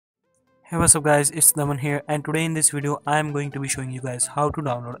Hey, what's up guys, it's Daman here, and today in this video I am going to be showing you guys how to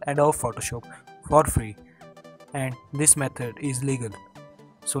download Adobe Photoshop for free, and this method is legal.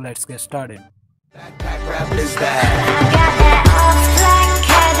 So let's get started.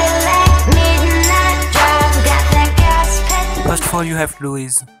 First of all you have to do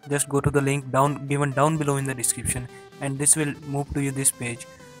is just go to the link given down below in the description, and this will move to you this page,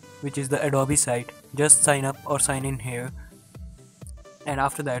 which is the Adobe site. Just sign up or sign in here, and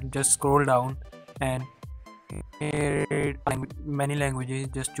after that just scroll down and here many languages,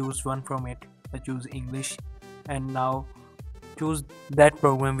 just choose one from it. I choose English, and now choose that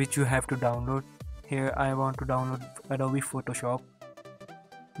program which you have to download. Here I want to download Adobe Photoshop.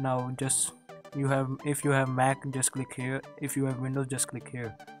 Now just if you have Mac, just click here. If you have Windows, just click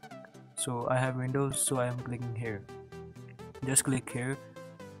here. So I have Windows, so I am clicking here. Just click here,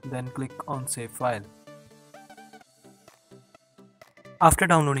 then click on save file. After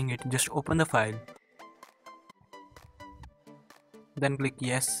downloading it, just open the file, then click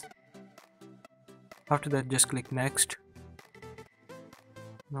yes. After that just click next.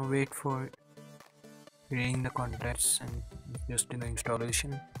 Now wait for reading the contents and just in the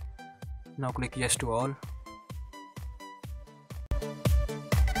installation. Now click yes to all.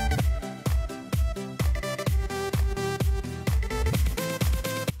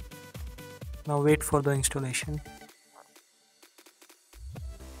 Now wait for the installation.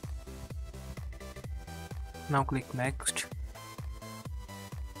 Now click next.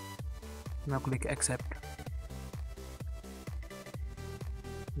 Now click accept.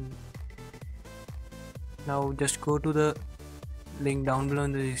 Now just go to the link down below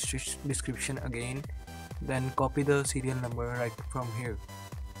in the description again, then copy the serial number right from here.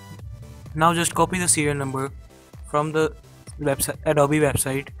 Now just copy the serial number from the Adobe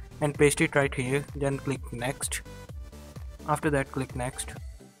website and paste it right here, then click next. After that click next,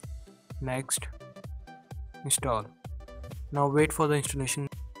 install. Now wait for the installation.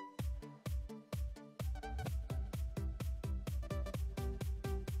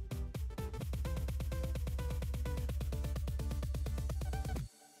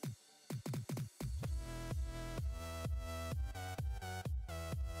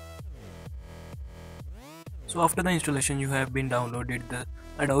 So after the installation, you have been downloaded the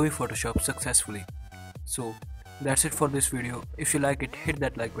Adobe Photoshop successfully. So that's it for this video. If you like it, hit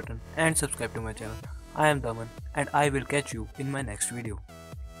that like button and subscribe to my channel. I am Daman, and I will catch you in my next video.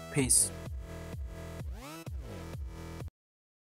 Peace.